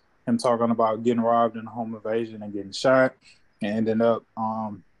 him talking about getting robbed in a home invasion and getting shot, and ended up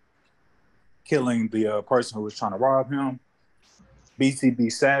killing the person who was trying to rob him.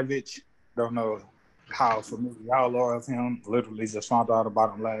 BTB Savage, don't know how familiar y'all are with him. Literally just found out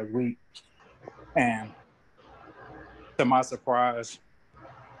about him last week. And to my surprise,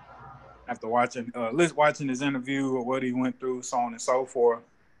 after watching his interview or what he went through, so on and so forth,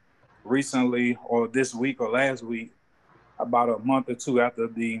 recently or this week or last week, about a month or two after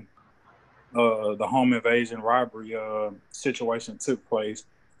the home invasion robbery situation took place,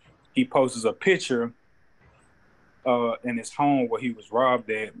 he posts a picture in his home where he was robbed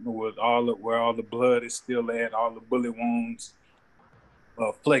at, with where all the blood is still at, all the bullet wounds,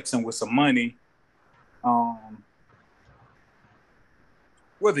 flexing with some money.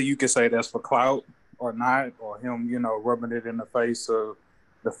 Whether you could say that's for clout or not, or him, rubbing it in the face of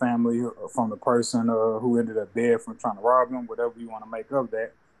the family from the person who ended up dead from trying to rob him, whatever you want to make of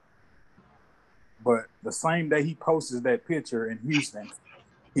that. But the same day he posts that picture in Houston,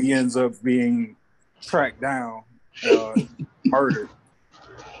 he ends up being tracked down, murdered.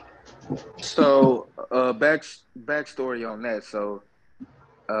 So backstory on that. So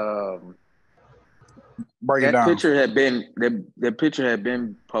um, Break it that down. picture had been that picture had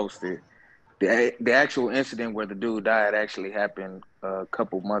been posted. The actual incident where the dude died actually happened a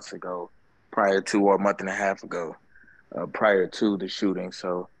couple months ago, prior to, or a month and a half ago, prior to the shooting.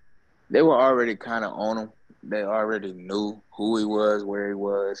 So they were already kind of on him. they already knew who he was, where he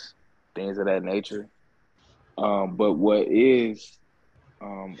was, things of that nature. But what is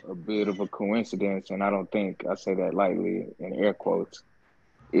a bit of a coincidence, and I don't think I say that lightly in air quotes,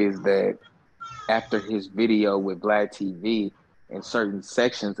 is that after his video with Vlad TV, and certain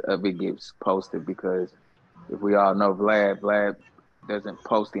sections of it gets posted because if we all know Vlad doesn't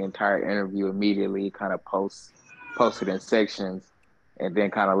post the entire interview immediately. He kind of posts it in sections, and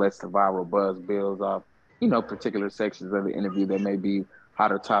then kind of lets the viral buzz build off, particular sections of the interview that may be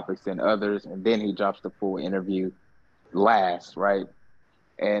hotter topics than others, and then he drops the full interview last, right?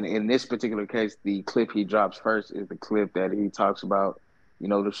 And in this particular case, the clip he drops first is the clip that he talks about,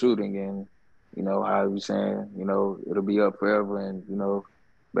 the shooting and, how he was saying, it'll be up forever and,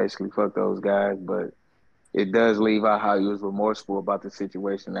 basically fuck those guys. But it does leave out how he was remorseful about the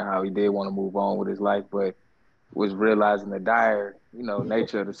situation and how he did want to move on with his life, but was realizing the dire,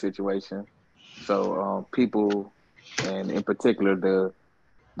 nature of the situation. So people, and in particular the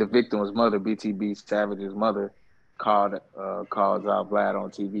victim's mother, BTB Savage's mother, calls out Vlad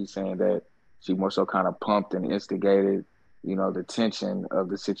on TV saying that she more so kind of pumped and instigated, the tension of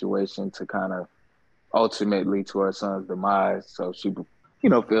the situation to kind of ultimately to her son's demise. So she,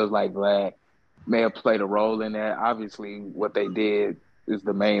 feels like Vlad may have played a role in that. Obviously, what they did is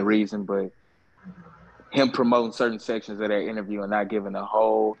the main reason, but him promoting certain sections of that interview and not giving the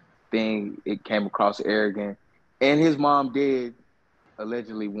whole thing, it came across arrogant. And his mom did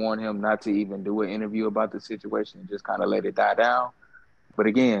allegedly warn him not to even do an interview about the situation and just kind of let it die down. But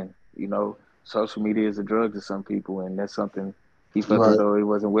again, social media is a drug to some people, and that's something he felt as Right. though he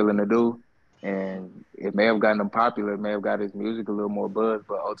wasn't willing to do. And it may have gotten him popular, it may have got his music a little more buzz,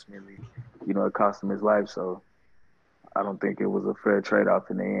 but ultimately, it cost him his life. So I don't think it was a fair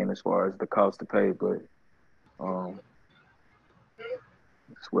trade-off in the end as far as the cost to pay, but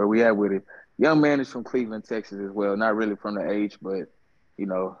that's where we at with it. Young man is from Cleveland, Texas as well. Not really from the H, but,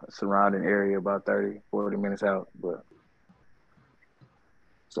 a surrounding area about 30, 40 minutes out. But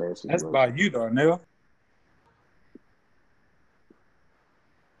sad That's situation. by you, Darnell.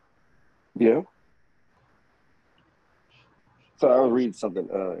 Yeah. So I was reading something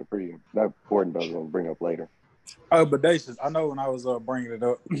pretty not important, but I was going to bring up later. But Dacius, I know when I was bringing it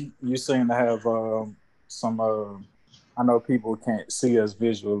up, you seem to have some. I know people can't see us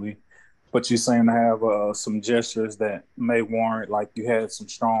visually, but you seem to have some gestures that may warrant, like you had some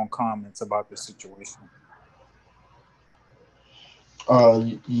strong comments about the situation.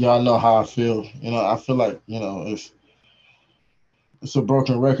 Y'all know how I feel. I feel like it's a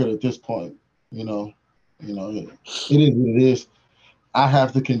broken record at this point. You know, it is what it is. I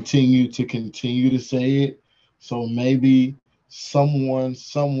have to continue to say it. So maybe someone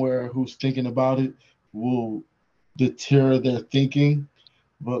somewhere who's thinking about it will deter their thinking.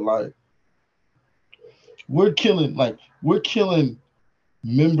 But we're killing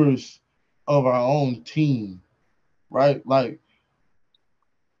members of our own team, right? Like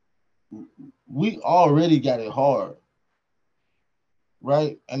we already got it hard,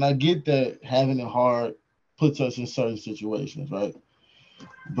 right? And I get that having it hard puts us in certain situations, right?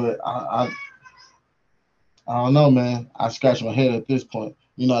 But I don't know, man. I scratch my head at this point.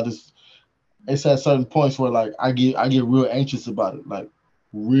 I just it's at certain points where like I get real anxious about it. Like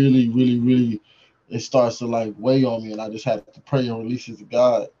really, really, really it starts to like weigh on me and I just have to pray and release it to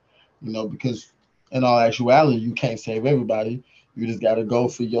God, because in all actuality you can't save everybody. You just gotta go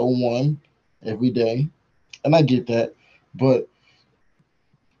for your one every day. And I get that. But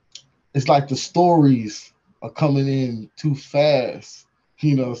it's like the stories are coming in too fast,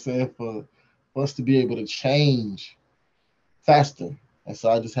 what I'm saying, for us to be able to change faster. And so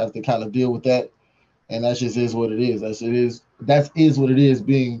I just have to kind of deal with that. And that just is what it is. That's it is. That is what it is.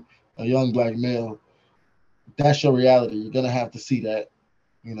 Being a young black male, that's your reality. You're gonna have to see that.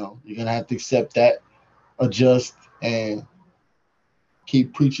 You're gonna have to accept that, adjust, and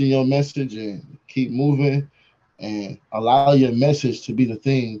keep preaching your message and keep moving, and allow your message to be the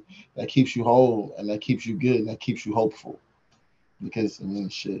thing that keeps you whole and that keeps you good and that keeps you hopeful. Because I mean,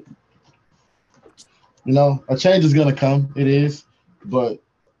 shit, a change is gonna come. It is, but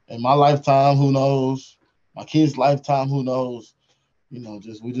in my lifetime, who knows? My kids' lifetime, who knows?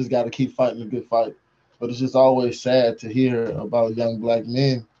 We just got to keep fighting a good fight. But it's just always sad to hear about young black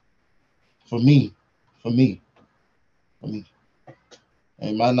men. For me, for me, for me.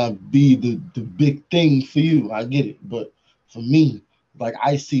 It might not be the big thing for you. I get it, but for me, like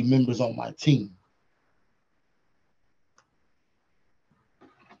I see members on my team.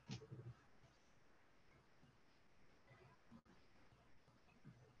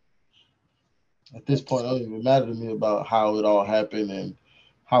 At this point, it don't even matter to me about how it all happened and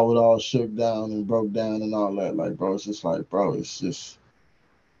how it all shook down and broke down and all that. Like, bro, it's just like, bro, it's just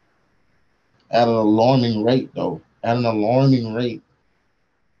at an alarming rate, though. At an alarming rate.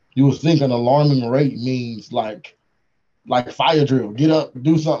 You would think an alarming rate means like fire drill. Get up,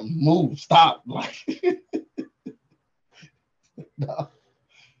 do something, move, stop. Like, no.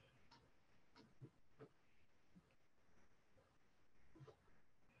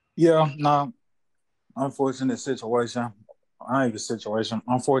 Yeah, no, unfortunate situation. I ain't even situation.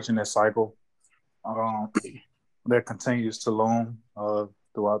 Unfortunate cycle um, that continues to loom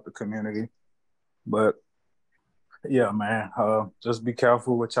throughout the community. But yeah, man, just be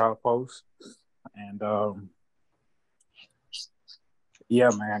careful with y'all posts. And yeah,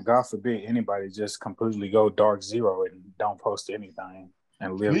 man, God forbid anybody just completely go dark zero and don't post anything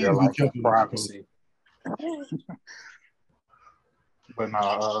and live their Please be life in careful with your posts. privacy. But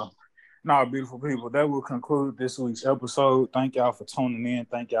no, beautiful people, that will conclude this week's episode. Thank y'all for tuning in.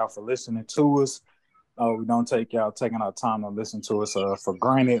 Thank y'all for listening to us. We don't take y'all taking our time to listen to us for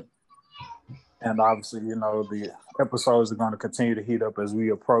granted. And obviously, you know, the episodes are going to continue to heat up as we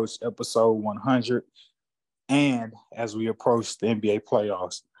approach episode 100 and as we approach the NBA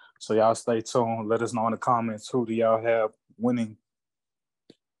playoffs. So y'all stay tuned. Let us know in the comments who do y'all have winning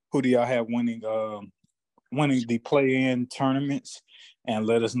winning the play-in tournaments, and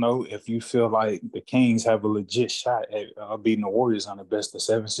let us know if you feel like the Kings have a legit shot at beating the Warriors on the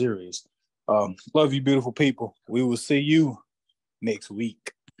best-of-7 series. Love you, beautiful people. We will see you next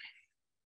week.